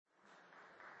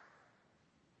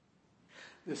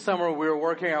This summer we're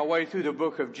working our way through the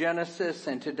book of Genesis,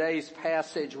 and today's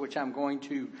passage, which I'm going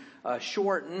to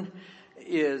shorten,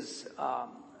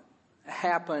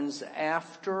 happens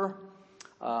after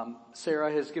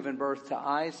Sarah has given birth to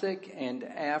Isaac, and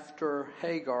after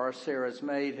Hagar, Sarah's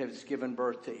maid, has given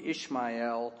birth to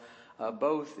Ishmael,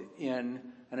 both in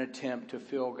an attempt to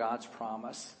fill God's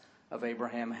promise of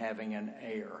Abraham having an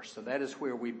heir. So that is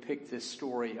where we pick this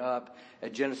story up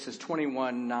at Genesis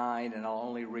 21:9, and I'll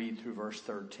only read through verse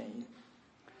 13.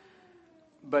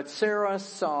 But Sarah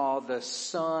saw the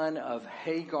son of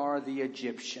Hagar the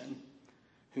Egyptian,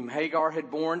 whom Hagar had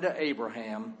borne to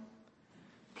Abraham,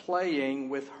 playing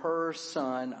with her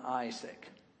son Isaac.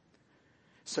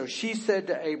 So she said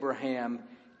to Abraham,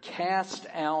 "Cast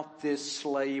out this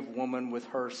slave woman with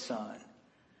her son.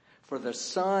 For the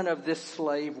son of this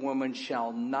slave woman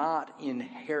shall not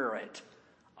inherit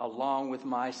along with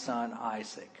my son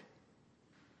Isaac."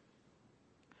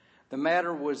 The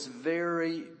matter was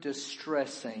very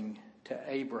distressing to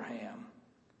Abraham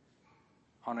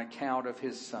on account of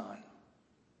his son.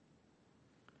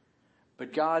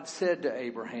 But God said to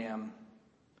Abraham,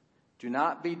 "Do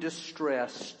not be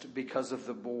distressed because of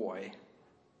the boy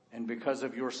and because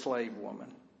of your slave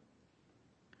woman.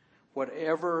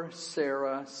 Whatever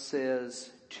Sarah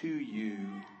says to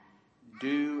you,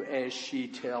 do as she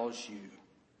tells you.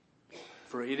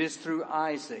 For it is through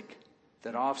Isaac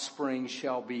that offspring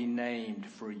shall be named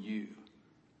for you.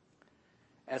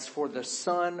 As for the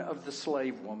son of the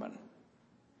slave woman,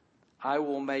 I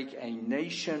will make a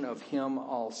nation of him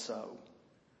also,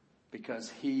 because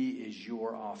he is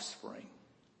your offspring."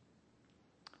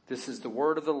 This is the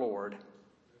word of the Lord.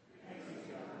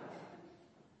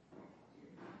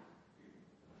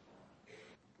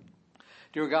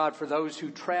 Dear God, for those who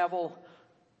travel,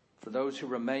 for those who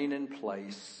remain in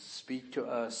place, speak to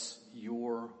us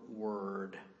your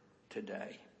word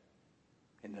today.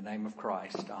 In the name of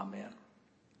Christ, amen.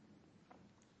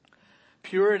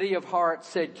 Purity of heart,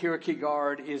 said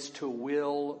Kierkegaard, is to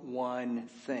will one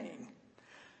thing.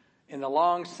 In the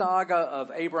long saga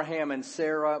of Abraham and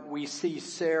Sarah, we see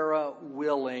Sarah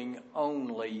willing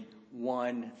only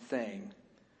one thing,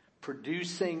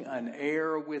 producing an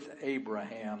heir with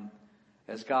Abraham,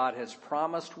 as God has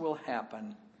promised will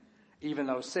happen, even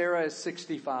though Sarah is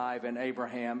 65 and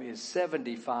Abraham is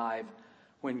 75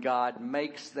 when God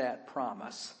makes that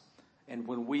promise and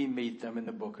when we meet them in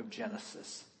the book of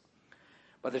Genesis.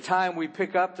 By the time we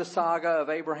pick up the saga of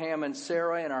Abraham and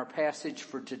Sarah in our passage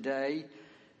for today,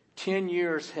 10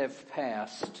 years have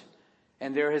passed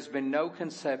and there has been no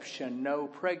conception, no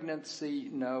pregnancy,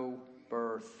 no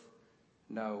birth,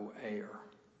 no heir.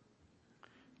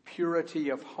 Purity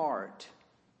of heart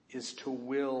is to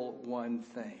will one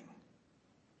thing.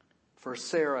 For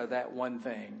Sarah, that one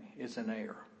thing is an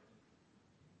heir.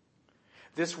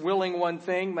 This willing one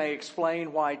thing may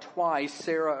explain why twice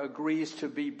Sarah agrees to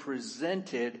be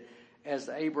presented as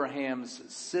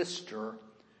Abraham's sister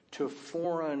to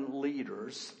foreign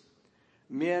leaders,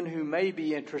 men who may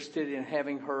be interested in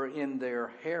having her in their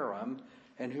harem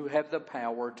and who have the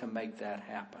power to make that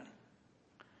happen.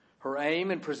 Her aim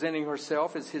in presenting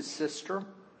herself as his sister,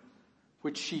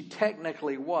 which she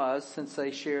technically was since they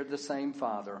shared the same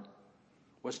father,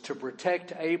 was to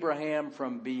protect Abraham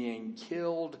from being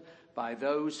killed by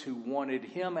those who wanted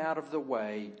him out of the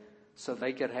way so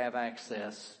they could have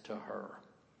access to her.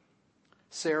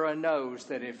 Sarah knows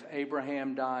that if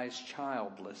Abraham dies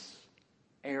childless,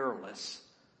 heirless,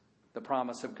 the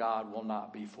promise of God will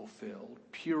not be fulfilled.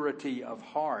 Purity of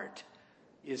heart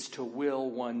is to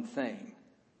will one thing,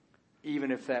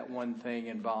 even if that one thing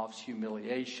involves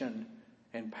humiliation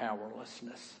and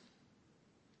powerlessness.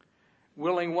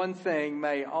 Willing one thing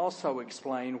may also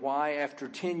explain why, after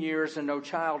 10 years and no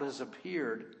child has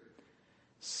appeared,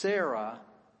 Sarah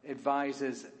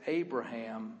advises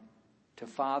Abraham to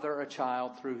father a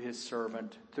child through her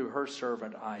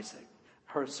servant Isaac,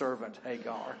 her servant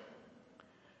Hagar.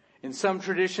 In some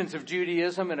traditions of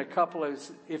Judaism,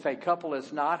 if a couple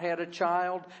has not had a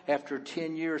child after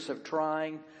 10 years of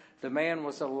trying, the man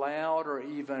was allowed or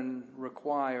even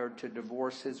required to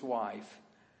divorce his wife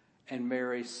and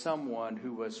marry someone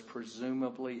who was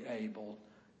presumably able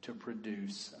to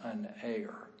produce an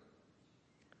heir.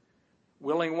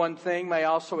 Willing one thing may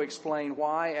also explain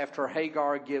why, after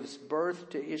Hagar gives birth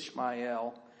to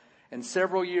Ishmael, and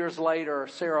several years later,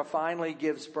 Sarah finally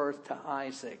gives birth to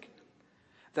Isaac,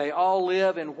 they all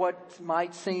live in what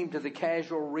might seem to the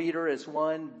casual reader as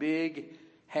one big,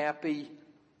 happy,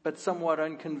 but somewhat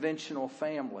unconventional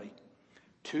family.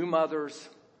 2 mothers,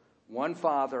 1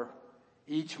 father,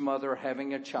 each mother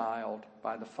having a child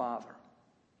by the father.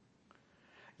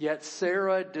 Yet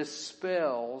Sarah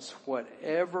dispels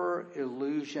whatever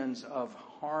illusions of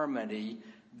harmony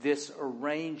this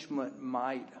arrangement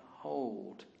might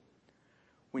hold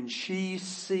when she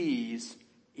sees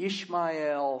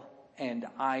Ishmael and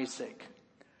Isaac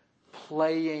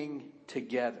playing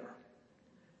together.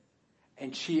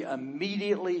 And she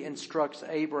immediately instructs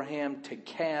Abraham to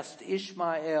cast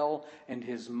Ishmael and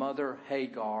his mother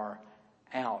Hagar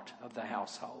out of the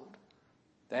household.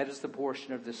 That is the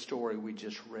portion of the story we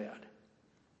just read.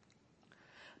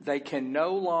 They can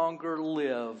no longer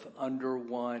live under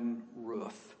one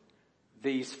roof.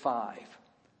 These five: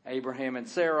 Abraham and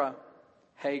Sarah,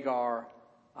 Hagar,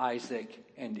 Isaac,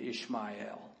 and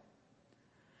Ishmael.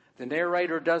 The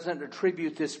narrator doesn't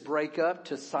attribute this breakup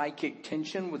to psychic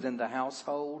tension within the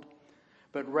household,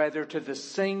 but rather to the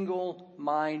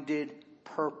single-minded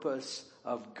purpose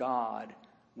of God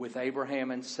with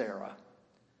Abraham and Sarah.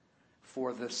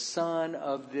 For the son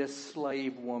of this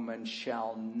slave woman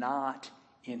shall not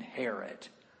inherit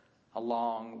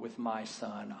along with my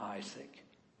son Isaac.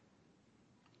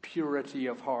 Purity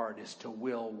of heart is to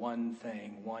will one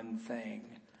thing,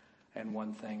 and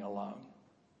one thing alone.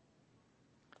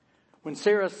 When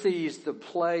Sarah sees the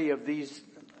play of these,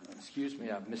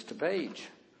 I've missed a page.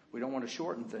 We don't want to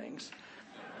shorten things.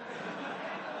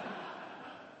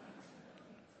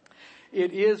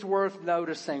 It is worth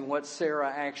noticing what Sarah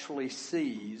actually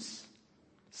sees,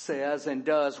 says, and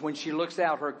does when she looks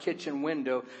out her kitchen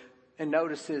window and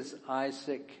notices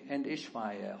Isaac and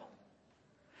Ishmael.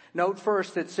 Note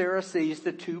first that Sarah sees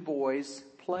the two boys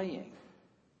playing.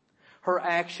 Her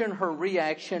action, her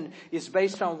reaction is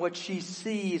based on what she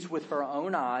sees with her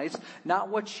own eyes, not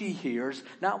what she hears,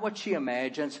 not what she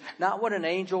imagines, not what an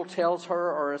angel tells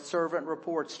her or a servant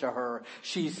reports to her.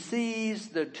 She sees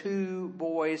the two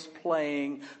boys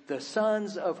playing, the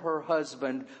sons of her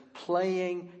husband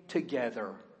playing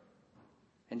together,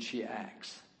 and she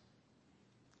acts.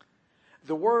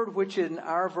 The word which in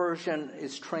our version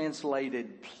is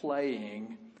translated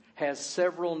playing has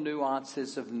several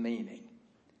nuances of meaning.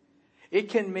 It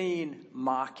can mean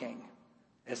mocking,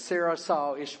 as Sarah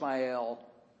saw Ishmael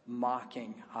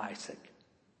mocking Isaac.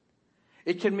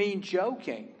 It can mean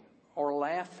joking or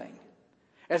laughing,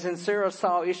 as in Sarah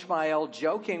saw Ishmael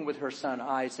joking with her son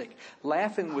Isaac,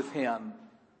 laughing with him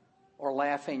or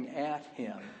laughing at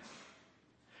him.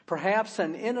 Perhaps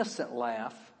an innocent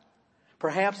laugh,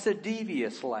 perhaps a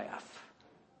devious laugh,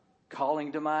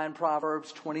 calling to mind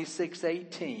Proverbs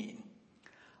 26:18.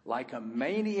 Like a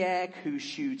maniac who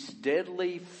shoots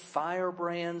deadly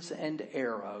firebrands and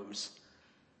arrows,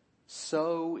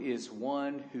 so is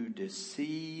one who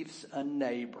deceives a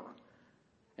neighbor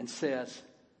and says,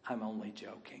 I'm only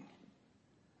joking.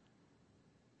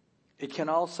 It can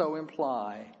also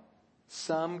imply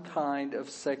some kind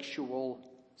of sexual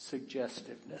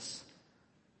suggestiveness,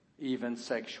 even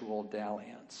sexual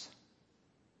dalliance.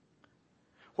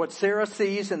 What Sarah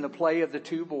sees in the play of the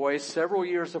two boys, several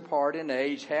years apart in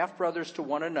age, half-brothers to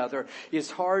one another, is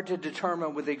hard to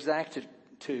determine with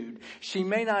exactitude. She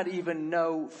may not even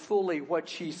know fully what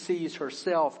she sees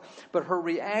herself, but her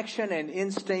reaction and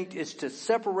instinct is to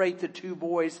separate the two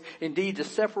boys, indeed to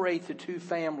separate the two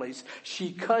families.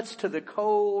 She cuts to the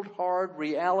cold, hard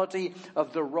reality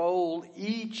of the role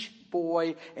each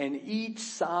boy and each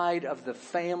side of the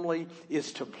family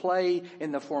is to play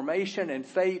in the formation and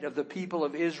fate of the people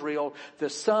of Israel. The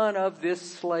son of this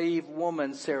slave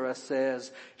woman, Sarah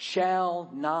says, shall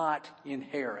not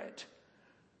inherit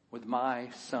with my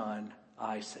son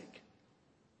Isaac.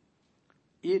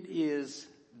 It is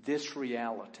this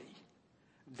reality,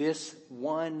 this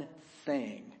one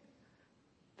thing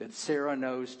that Sarah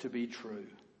knows to be true.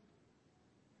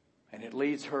 And it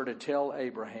leads her to tell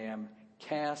Abraham,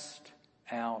 cast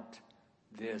out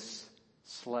this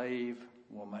slave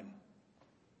woman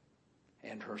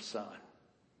and her son.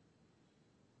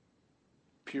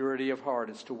 Purity of heart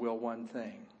is to will one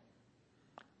thing,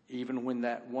 even when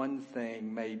that one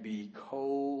thing may be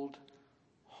cold,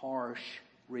 harsh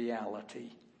reality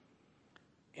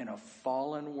in a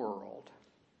fallen world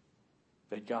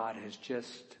that God has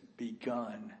just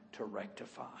begun to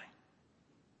rectify.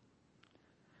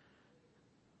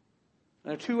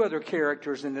 Now, two other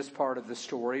characters in this part of the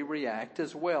story react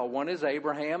as well. One is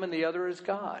Abraham and the other is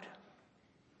God.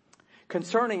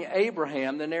 Concerning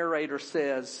Abraham, the narrator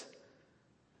says,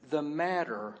 the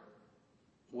matter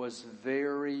was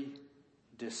very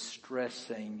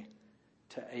distressing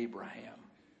to Abraham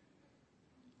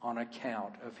on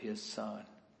account of his son.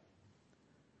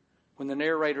 When the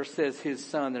narrator says his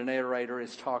son, the narrator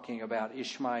is talking about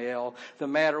Ishmael. The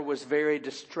matter was very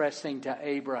distressing to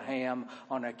Abraham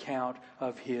on account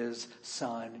of his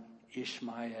son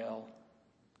Ishmael.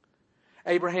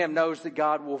 Abraham knows that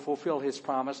God will fulfill his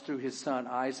promise through his son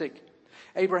Isaac.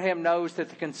 Abraham knows that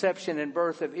the conception and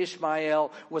birth of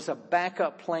Ishmael was a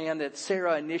backup plan that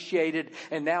Sarah initiated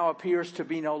and now appears to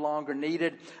be no longer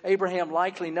needed. Abraham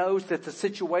likely knows that the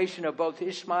situation of both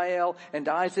Ishmael and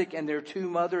Isaac and their two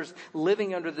mothers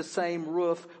living under the same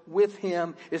roof with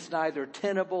him is neither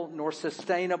tenable nor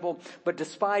sustainable. But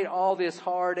despite all this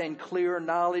hard and clear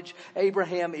knowledge,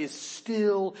 Abraham is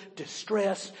still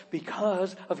distressed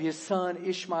because of his son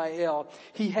Ishmael.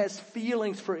 He has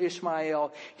feelings for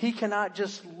Ishmael. He cannot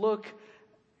just look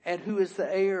at who is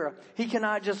the heir. He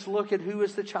cannot just look at who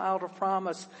is the child of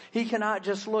promise. He cannot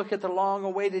just look at the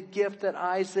long-awaited gift that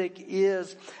Isaac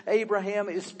is. Abraham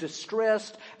is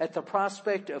distressed at the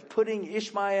prospect of putting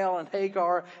Ishmael and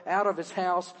Hagar out of his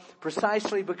house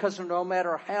precisely because no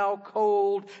matter how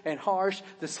cold and harsh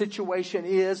the situation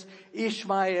is,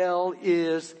 Ishmael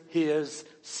is his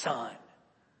son.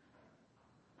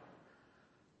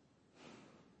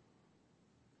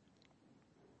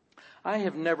 I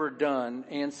have never done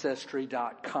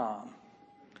Ancestry.com.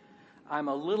 I'm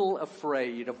a little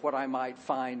afraid of what I might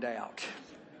find out.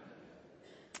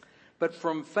 But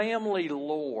from family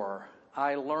lore,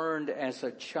 I learned as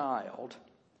a child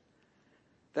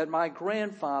that my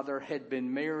grandfather had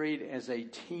been married as a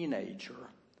teenager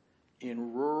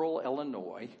in rural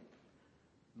Illinois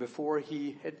before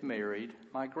he had married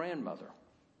my grandmother.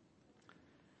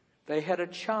 They had a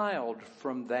child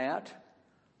from that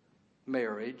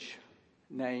marriage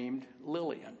named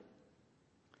Lillian.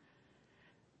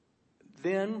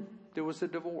 Then there was a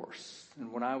divorce.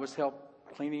 And when I was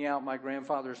cleaning out my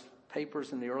grandfather's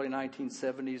papers in the early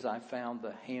 1970s, I found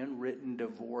the handwritten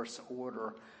divorce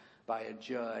order by a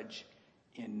judge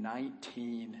in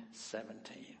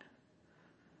 1917.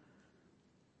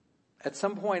 At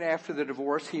some point after the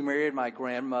divorce, he married my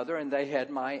grandmother, and they had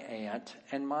my aunt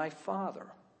and my father.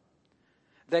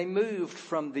 They moved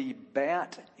from the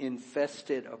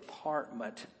bat-infested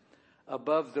apartment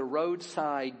above the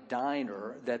roadside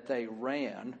diner that they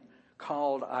ran,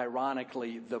 called,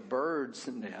 ironically, the Bird's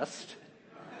Nest.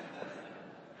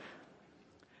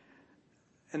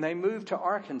 And they moved to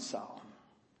Arkansas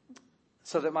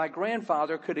so that my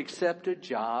grandfather could accept a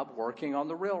job working on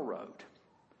the railroad,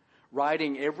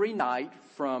 riding every night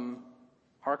from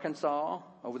Arkansas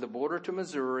over the border to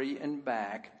Missouri and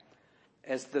back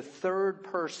as the third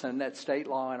person that state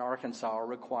law in Arkansas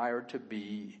required to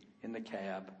be in the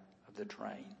cab of the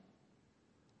train.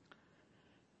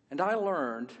 And I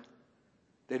learned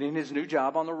that in his new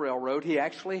job on the railroad, he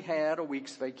actually had a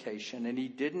week's vacation, and he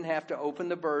didn't have to open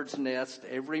the bird's nest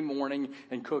every morning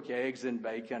and cook eggs and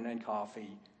bacon and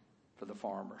coffee for the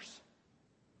farmers.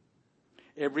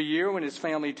 Every year when his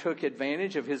family took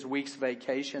advantage of his week's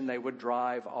vacation, they would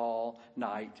drive all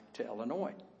night to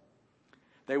Illinois.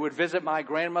 They would visit my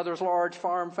grandmother's large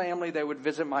farm family. They would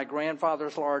visit my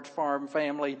grandfather's large farm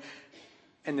family.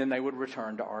 And then they would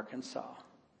return to Arkansas.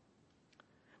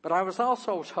 But I was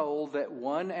also told that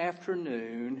one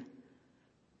afternoon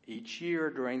each year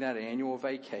during that annual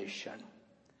vacation,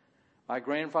 my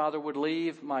grandfather would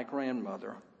leave my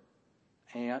grandmother,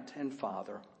 aunt, and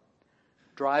father,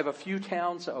 drive a few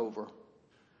towns over,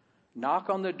 knock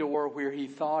on the door where he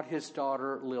thought his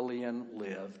daughter Lillian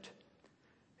lived.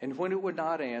 And when it would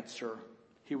not answer,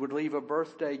 he would leave a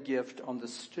birthday gift on the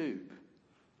stoop,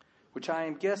 which I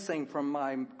am guessing from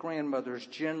my grandmother's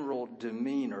general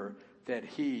demeanor that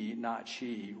he, not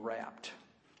she, wrapped.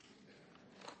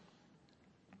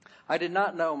 I did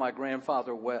not know my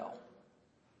grandfather well.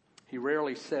 He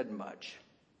rarely said much.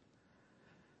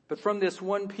 But from this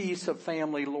one piece of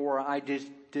family lore, I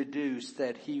deduced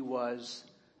that he was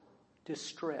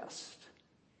distressed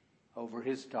over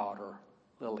his daughter,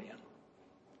 Lillian.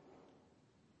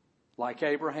 Like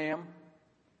Abraham,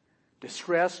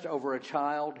 distressed over a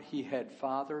child he had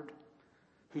fathered,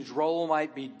 whose role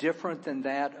might be different than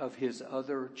that of his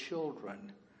other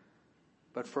children,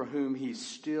 but for whom he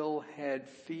still had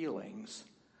feelings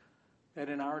that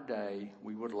in our day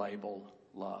we would label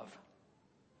love.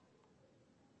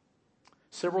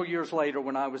 Several years later,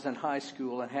 when I was in high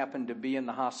school and happened to be in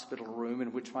the hospital room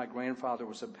in which my grandfather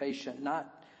was a patient,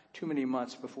 not too many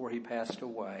months before he passed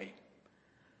away,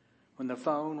 when the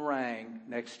phone rang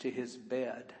next to his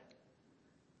bed,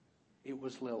 it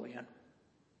was Lillian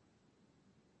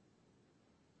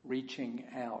reaching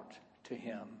out to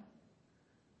him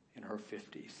in her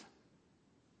 50s.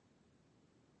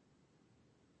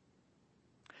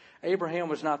 Abraham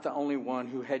was not the only one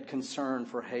who had concern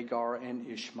for Hagar and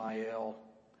Ishmael.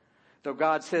 Though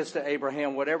God says to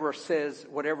Abraham, whatever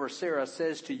Sarah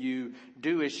says to you,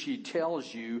 do as she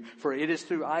tells you, for it is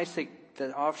through Isaac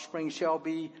that offspring shall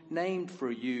be named for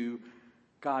you.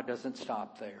 God doesn't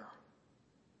stop there.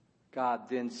 God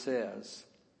then says,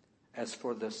 as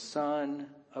for the son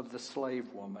of the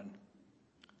slave woman,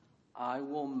 I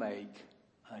will make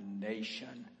a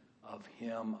nation of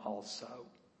him also,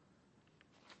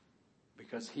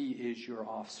 because he is your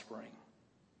offspring.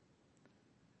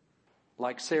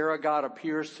 Like Sarah, God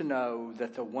appears to know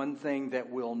that the one thing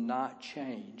that will not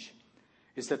change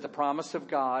is that the promise of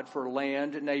God for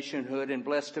land, nationhood, and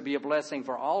blessed to be a blessing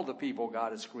for all the people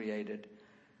God has created,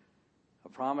 a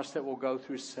promise that will go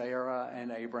through Sarah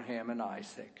and Abraham and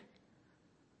Isaac,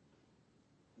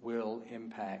 will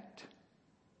impact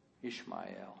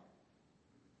Ishmael.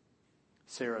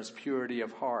 Sarah's purity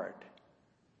of heart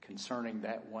concerning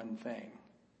that one thing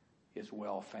is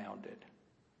well founded.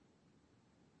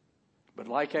 But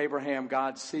like Abraham,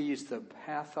 God sees the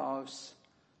pathos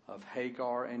of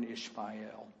Hagar and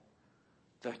Ishmael,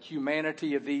 the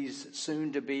humanity of these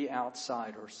soon-to-be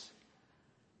outsiders,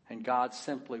 and God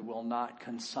simply will not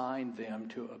consign them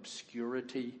to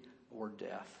obscurity or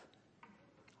death.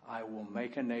 I will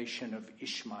make a nation of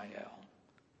Ishmael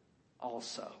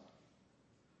also,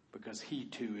 because he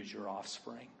too is your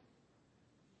offspring.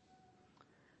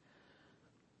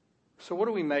 So what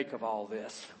do we make of all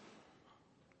this?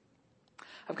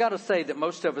 I've got to say that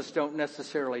most of us don't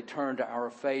necessarily turn to our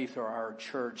faith or our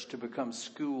church to become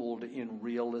schooled in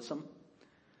realism.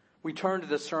 We turn to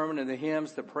the sermon and the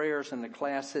hymns, the prayers and the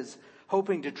classes,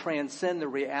 hoping to transcend the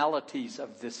realities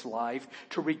of this life,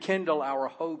 to rekindle our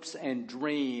hopes and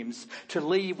dreams, to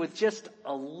leave with just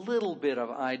a little bit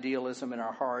of idealism in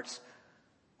our hearts.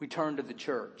 We turn to the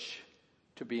church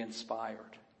to be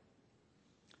inspired.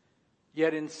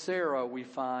 Yet in Sarah we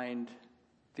find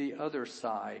the other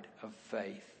side of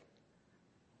faith,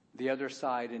 the other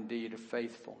side indeed of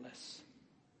faithfulness.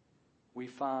 We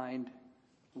find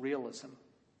realism,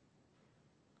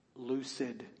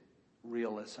 lucid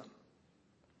realism,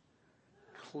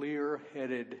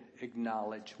 clear-headed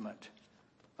acknowledgement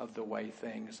of the way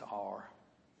things are.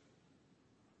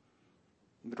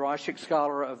 The Drashic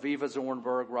scholar Aviva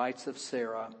Zornberg writes of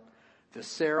Sarah, the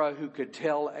Sarah who could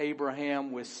tell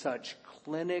Abraham with such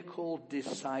clinical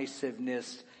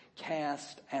decisiveness,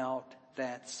 cast out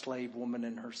that slave woman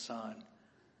and her son,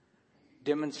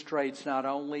 demonstrates not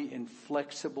only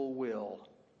inflexible will,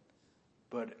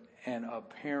 but an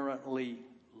apparently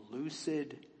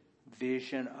lucid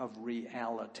vision of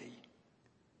reality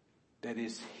that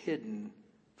is hidden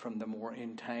from the more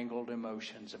entangled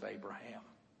emotions of Abraham.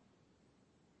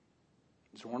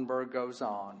 Zornberg goes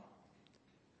on,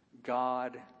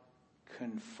 God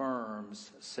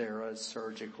confirms Sarah's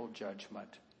surgical judgment.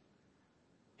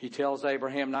 He tells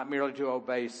Abraham not merely to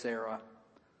obey Sarah,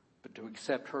 but to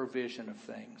accept her vision of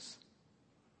things.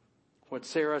 What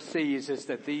Sarah sees is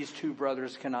that these two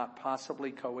brothers cannot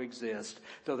possibly coexist.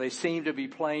 Though they seem to be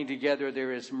playing together,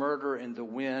 there is murder in the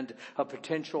wind, a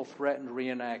potential threatened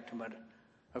reenactment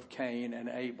of Cain and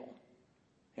Abel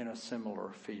in a similar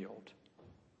field.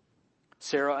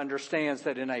 Sarah understands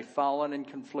that in a fallen and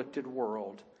conflicted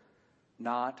world,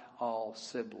 not all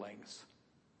siblings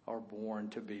are born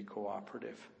to be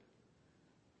cooperative.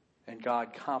 And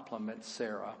God compliments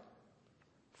Sarah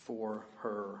for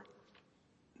her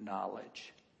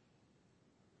knowledge.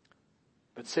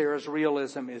 But Sarah's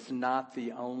realism is not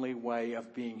the only way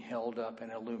of being held up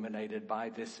and illuminated by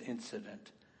this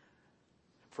incident.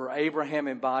 For Abraham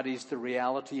embodies the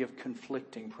reality of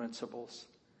conflicting principles.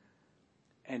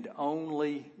 And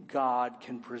only God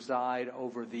can preside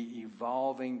over the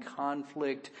evolving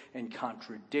conflict and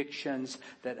contradictions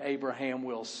that Abraham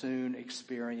will soon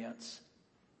experience.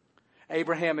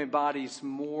 Abraham embodies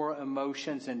more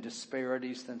emotions and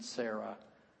disparities than Sarah,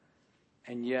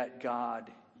 and yet God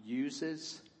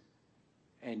uses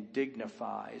and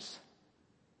dignifies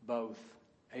both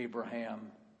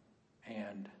Abraham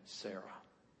and Sarah.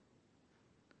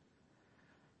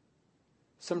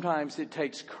 Sometimes it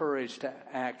takes courage to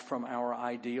act from our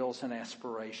ideals and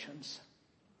aspirations.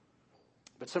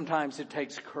 But sometimes it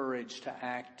takes courage to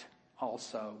act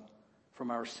also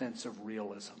from our sense of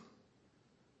realism.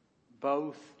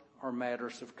 Both are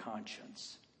matters of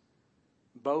conscience.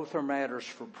 Both are matters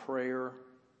for prayer,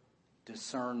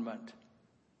 discernment,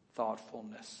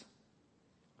 thoughtfulness.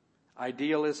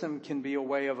 Idealism can be a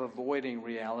way of avoiding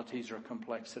realities or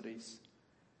complexities.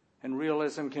 And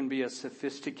realism can be a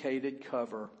sophisticated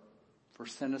cover for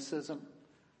cynicism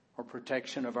or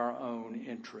protection of our own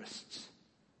interests.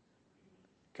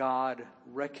 God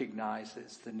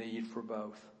recognizes the need for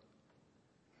both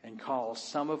and calls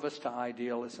some of us to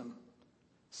idealism,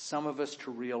 some of us to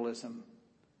realism,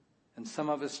 and some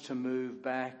of us to move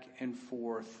back and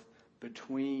forth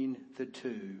between the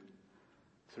two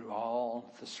through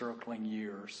all the circling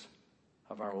years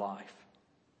of our life.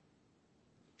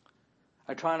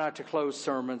 I try not to close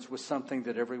sermons with something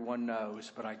that everyone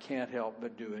knows, but I can't help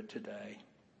but do it today.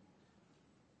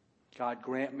 God,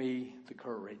 grant me the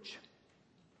courage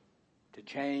to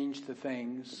change the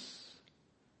things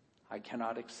I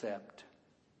cannot accept,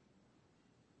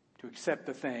 to accept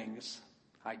the things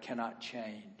I cannot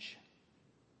change,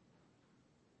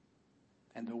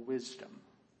 and the wisdom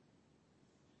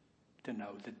to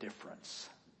know the difference.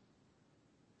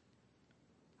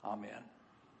 Amen.